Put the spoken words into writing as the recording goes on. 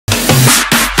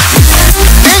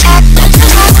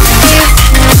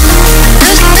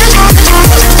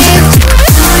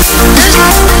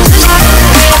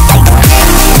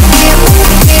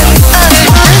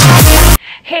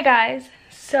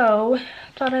So,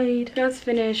 thought I'd just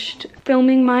finished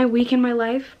filming my week in my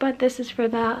life, but this is for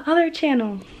the other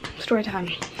channel. Story time.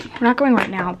 We're not going right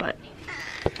now, but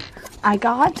I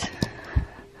got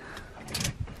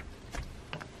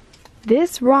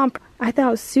this romper. I thought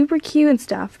it was super cute and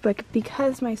stuff, but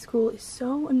because my school is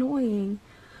so annoying,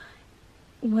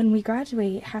 when we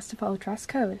graduate, it has to follow dress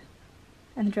code.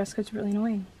 And the dress code's really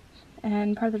annoying.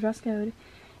 And part of the dress code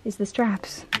is the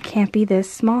straps. Can't be this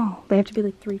small. They have to be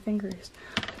like 3 fingers.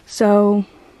 So,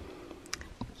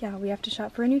 yeah, we have to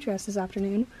shop for a new dress this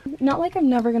afternoon. Not like I'm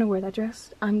never gonna wear that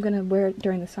dress. I'm gonna wear it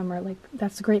during the summer. Like,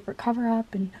 that's great for cover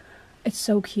up, and it's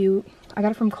so cute. I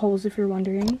got it from Kohl's, if you're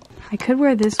wondering. I could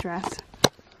wear this dress.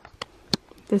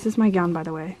 This is my gown, by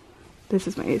the way. This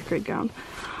is my 8th grade gown.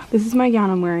 This is my gown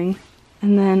I'm wearing.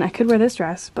 And then I could wear this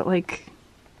dress, but like,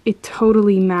 it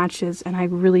totally matches, and I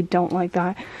really don't like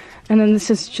that. And then this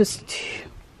is just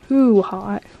too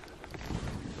hot.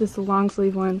 This long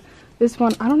sleeve one. This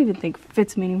one, I don't even think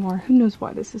fits me anymore. Who knows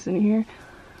why this is in here.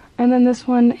 And then this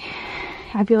one,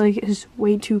 I feel like is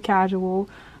way too casual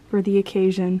for the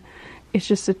occasion. It's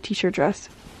just a t-shirt dress.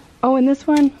 Oh, and this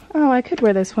one, oh, I could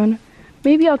wear this one.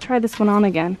 Maybe I'll try this one on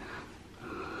again.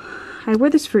 I wear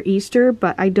this for Easter,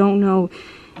 but I don't know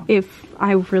if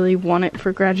I really want it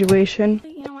for graduation.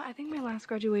 You know what, I think my last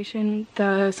graduation,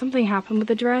 something happened with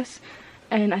the dress,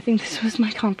 and I think this was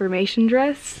my confirmation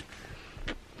dress.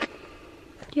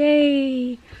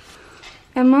 Yay!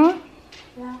 Emma?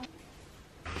 Yeah?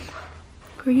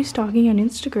 Who are you stalking on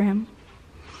Instagram?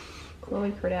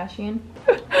 Khloe Kardashian.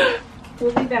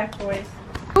 We'll be back, boys.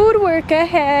 Food work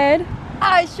ahead.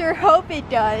 I sure hope it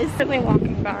does. Currently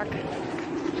walking back.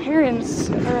 Parents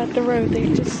are at the road.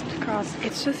 They just crossed.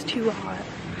 It's just too hot.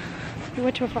 We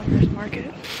went to a farmer's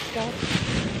market.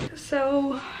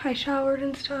 So I showered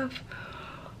and stuff.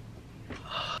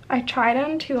 I tried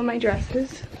on 2 of my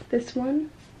dresses. This one,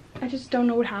 I just don't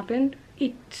know what happened.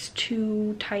 It's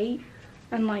too tight,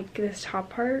 and like this top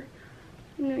part,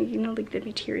 you know, like the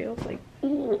material, like,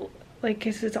 ooh, like,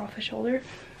 cause it's off the shoulder.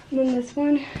 And then this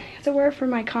one, it's a wear for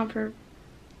my comfort.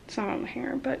 It's not on my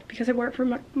hair, but because I wore it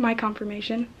for my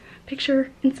confirmation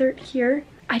picture insert here,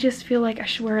 I just feel like I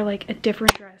should wear like a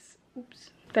different dress. Oops,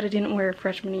 that I didn't wear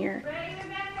freshman year.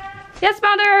 Yes,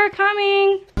 mother,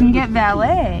 coming. You can get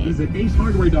valet. Visit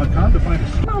acehardware.com to find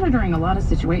a Monitoring a lot of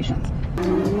situations.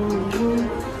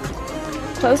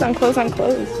 Clothes on clothes on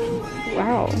clothes.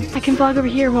 Wow. I can vlog over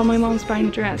here while my mom's buying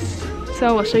a dress.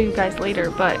 So I'll show you guys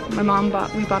later, but we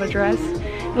bought a dress.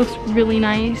 It looks really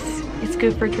nice. It's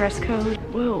good for dress code.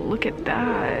 Whoa, look at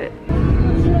that.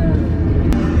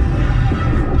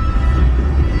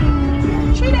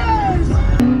 Cheetos!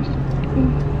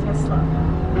 Tesla.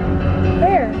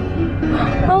 Where?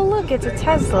 Oh, look, it's a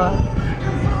Tesla.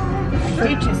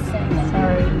 You just said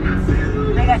sorry.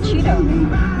 I got Cheeto.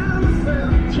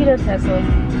 Cheeto Tesla.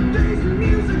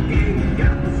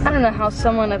 I don't know how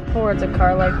someone affords a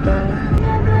car like that.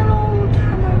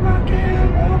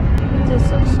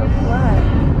 This looks so flat.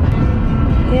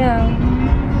 Yeah.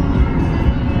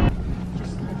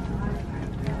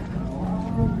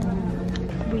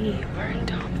 We are in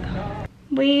top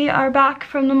though. We are back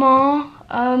from the mall.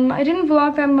 I didn't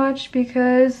vlog that much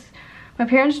because my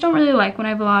parents don't really like when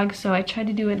I vlog, so I tried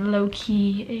to do it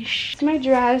low-key-ish. It's my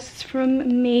dress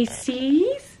from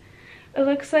Macy's. It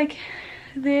looks like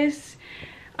this.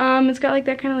 It's got like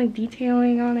that kind of like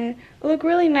detailing on it. It'll look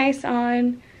really nice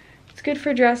on. It's good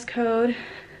for dress code.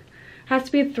 Has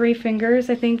to be 3 fingers,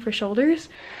 I think, for shoulders.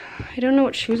 I don't know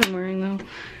what shoes I'm wearing though.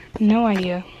 No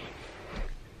idea.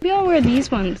 Maybe I'll wear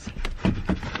these ones.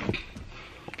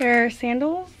 They're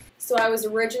sandals. So I was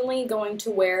originally going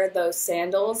to wear those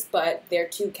sandals, but they're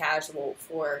too casual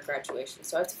for graduation,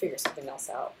 so I have to figure something else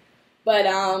out. But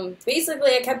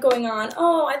basically I kept going on,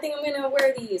 oh, I think I'm going to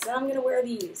wear these, and I'm going to wear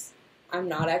these. I'm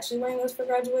not actually wearing those for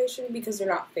graduation because they're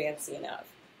not fancy enough.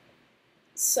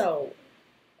 So,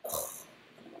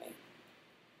 anyway,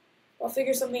 I'll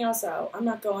figure something else out. I'm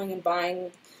not going and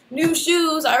buying new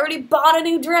shoes. I already bought a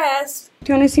new dress.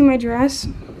 Do you want to see my dress?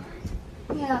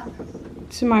 Yeah.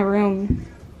 It's in my room.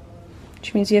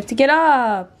 Which means you have to get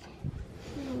up.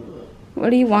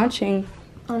 What are you watching?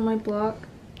 On my block.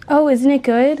 Oh, isn't it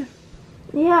good?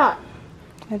 Yeah.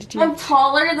 How did you... I'm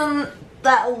taller than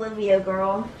that Olivia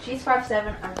girl. She's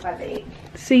 5'7", I'm 5'8".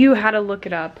 So you had to look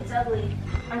it up. It's ugly.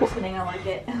 I'm just kidding, I like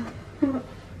it.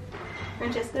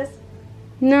 Purchase this?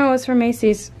 No, it's from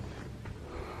Macy's.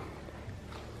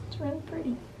 It's really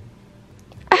pretty.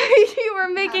 You were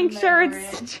making sure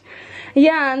it's...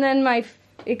 Yeah, and then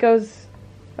it goes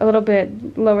a little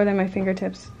bit lower than my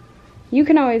fingertips. You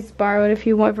can always borrow it if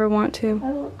you ever want to.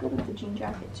 I look good with the jean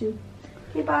jacket too.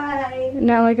 Okay, bye.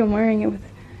 Not like I'm wearing it with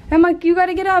it. I'm like, you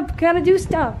gotta get up, gotta do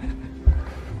stuff.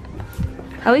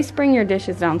 At least bring your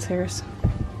dishes downstairs.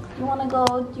 You wanna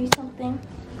go do something?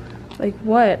 Like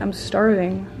what? I'm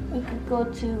starving. We could go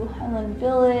to Highland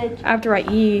Village. After I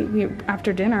eat,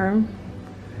 after dinner,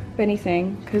 if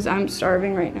anything, because I'm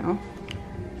starving right now.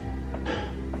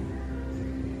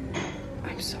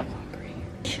 I'm so hungry.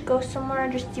 We should go somewhere,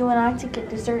 just you and I, to get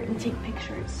dessert and take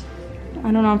pictures.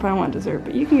 I don't know if I want dessert,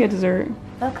 but you can get dessert.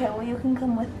 Okay, well you can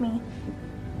come with me.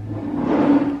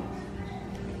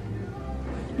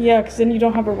 Yeah, because then you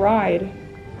don't have a ride.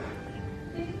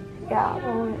 Yeah,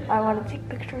 well, I want to take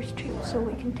pictures too, so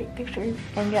we can take pictures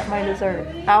and get my dessert.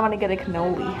 I want to get a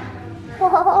cannoli.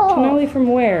 Cannoli from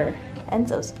where?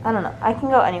 Enzo's. I don't know. I can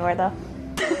go anywhere though.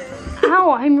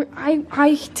 Ow,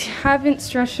 I haven't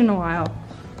stretched in a while.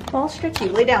 Well, I'll stretch you.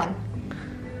 Lay down.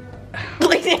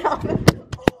 Lay down.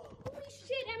 Holy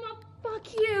shit, Emma,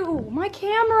 fuck you. My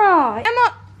camera.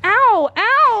 Emma, ow,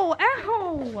 ow,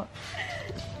 ow.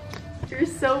 You're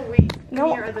so weak.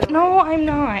 No, no, I'm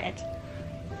not.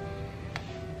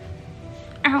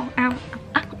 Ow, ow,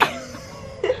 ow.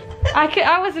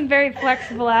 I wasn't very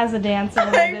flexible as a dancer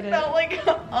when I did it. I felt like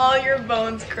all your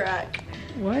bones crack.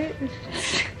 What?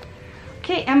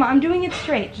 Okay, Emma, I'm doing it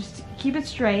straight. Just keep it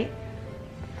straight.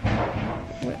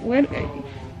 Where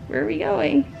are we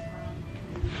going?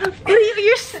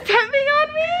 You're stepping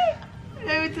on me?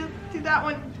 No, do that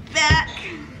one back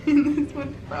and this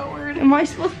one forward. Am I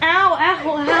supposed? Ow,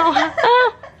 ow, ow,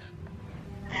 ow.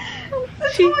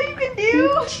 That's all you can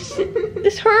do.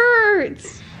 This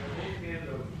hurts.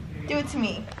 Do it to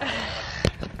me.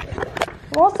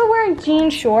 I'm also wearing jean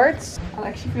shorts. I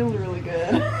actually feel really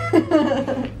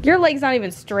good. Your leg's not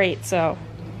even straight, so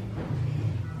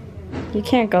you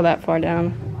can't go that far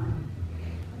down.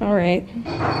 All right.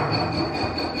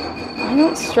 I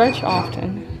don't stretch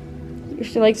often.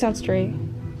 Your leg's not straight.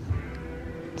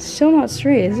 It's still not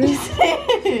straight, is it?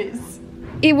 It is.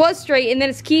 It was straight, and then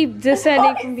it's keep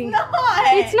descending from being. Not.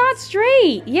 It's not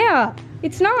straight. Yeah,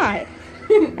 it's not.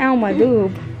 Ow, my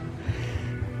boob.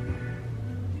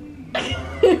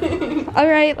 All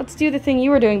right, let's do the thing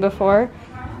you were doing before,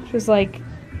 which was like.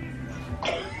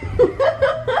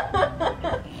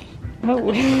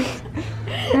 Oh,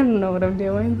 I don't know what I'm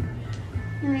doing.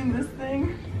 You mean this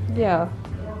thing? Yeah.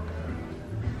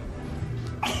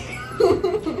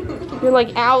 You're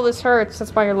like, ow, this hurts.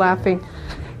 That's why you're laughing.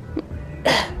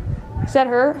 Is that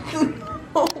her?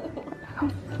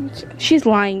 She's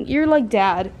lying. You're like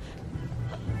dad.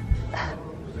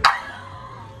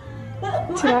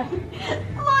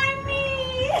 My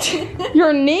knee!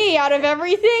 Your knee out of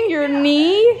everything? Your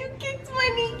knee? You kicked my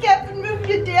kneecap and moved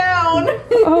it down.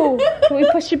 Oh, can we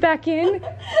push it back in?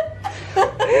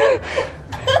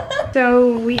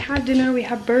 So we had dinner, we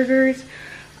had burgers.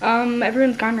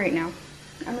 Everyone's gone right now.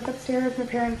 I look upstairs, my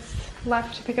parents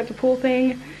left to pick up the pool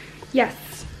thing.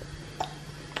 Yes.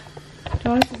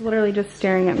 Jonas is literally just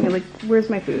staring at me like, where's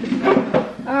my food?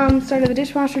 Started the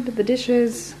dishwasher, did the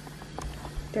dishes.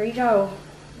 There you go.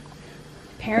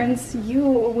 Parents, you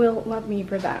will love me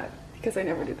for that because I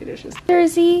never do the dishes.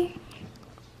 Jersey.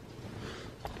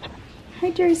 Hi,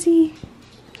 Jersey.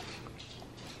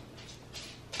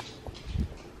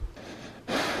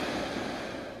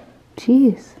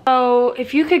 Jeez. So,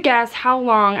 if you could guess how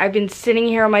long I've been sitting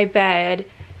here on my bed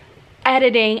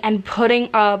editing and putting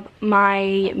up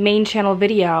my main channel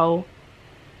video,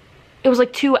 it was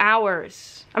like 2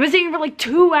 hours. I've been sitting here for like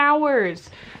 2 hours.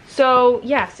 So,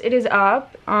 yes, it is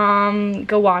up.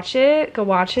 Go watch it. Go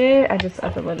watch it. I just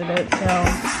uploaded it, so.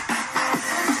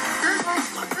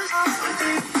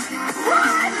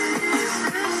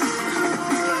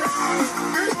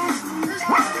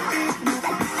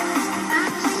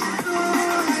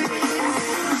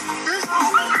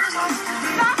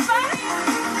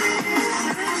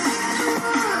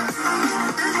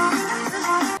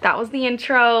 That was the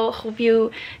intro. Hope you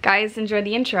guys enjoyed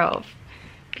the intro.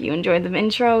 If you enjoyed the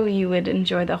intro, you would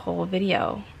enjoy the whole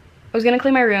video. I was gonna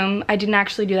clean my room. I didn't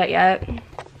actually do that yet.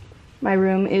 My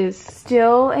room is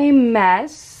still a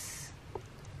mess.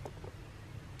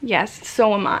 Yes,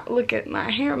 so am I. Look at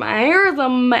my hair. My hair is a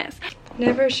mess.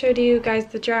 Never showed you guys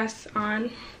the dress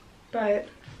on, but,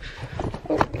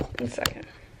 oh, 1 second.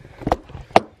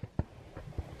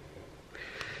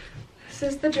 This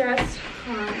is the dress.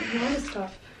 A lot of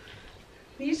stuff.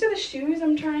 These are the shoes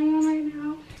I'm trying on right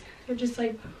now. They're just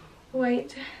like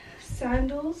white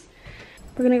sandals.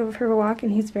 We're gonna go for a walk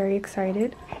and he's very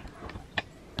excited.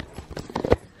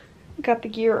 Got the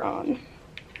gear on.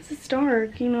 It's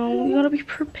dark, you know, you gotta be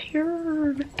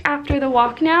prepared. After the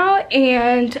walk now,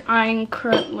 and I'm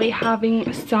currently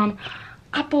having some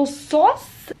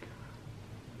applesauce.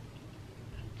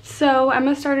 So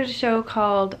Emma started a show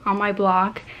called On My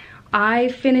Block. I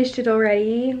finished it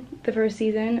already, the first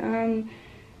season.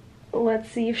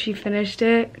 Let's see if she finished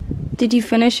it. Did you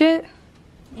finish it?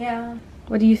 Yeah.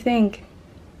 What do you think?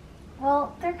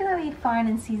 Well, they're gonna be fine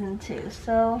in season 2,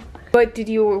 so. But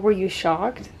were you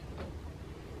shocked?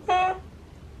 I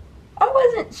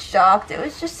wasn't shocked. It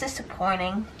was just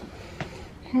disappointing.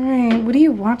 Alright, what are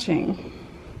you watching?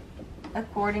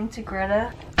 According to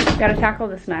Greta. Gotta tackle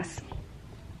this mess.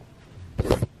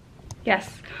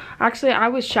 Yes. Actually, I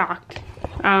was shocked.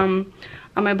 On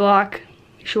My Block.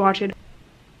 You should watch it.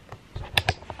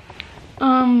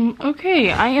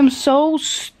 Okay, I am so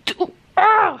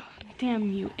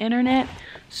damn you, internet.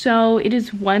 So, it is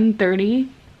 1:30.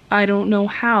 I don't know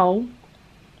how,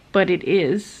 but it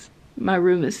is. My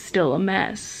room is still a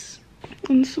mess.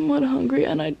 I'm somewhat hungry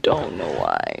and I don't know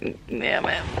why. Damn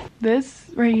it. This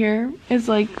right here is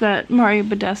like that Mario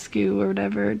Badescu or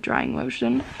whatever drying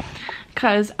lotion.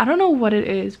 Cause I don't know what it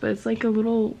is, but it's like a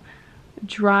little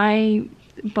dry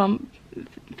bump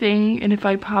thing, and if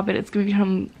I pop it, it's gonna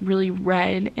become really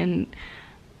red, and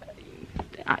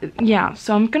yeah,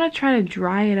 so I'm gonna try to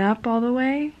dry it up all the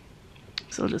way,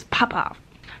 so it'll just pop off.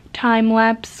 Time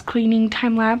lapse, cleaning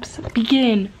time lapse,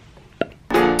 begin.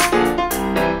 I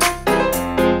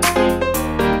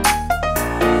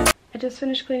just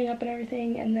finished cleaning up and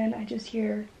everything, and then I just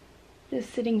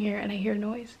sitting here, and I hear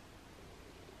noise.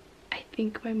 I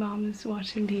think my mom is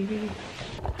watching TV.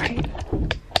 Right.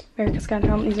 Erica's got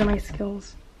home. These are my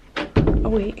skills. Oh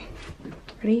wait.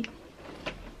 Ready?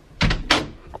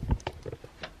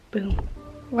 Boom.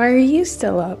 Why are you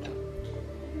still up?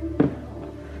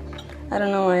 I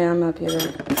don't know why I'm up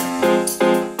either.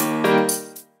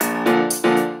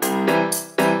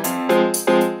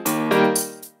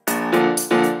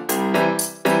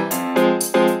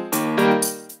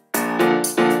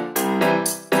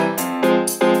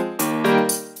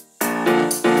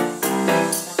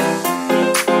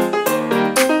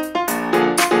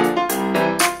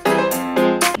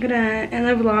 End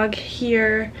the vlog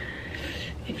here.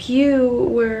 If you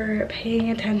were paying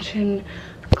attention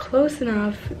close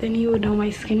enough, then you would know my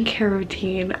skincare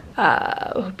routine.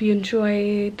 Hope you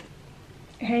enjoyed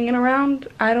hanging around.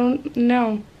 I don't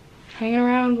know, hanging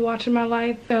around, watching my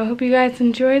life. So I hope you guys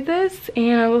enjoyed this,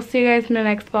 and I will see you guys in the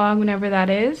next vlog whenever that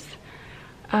is.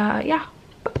 Yeah.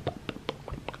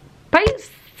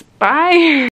 Peace. Bye.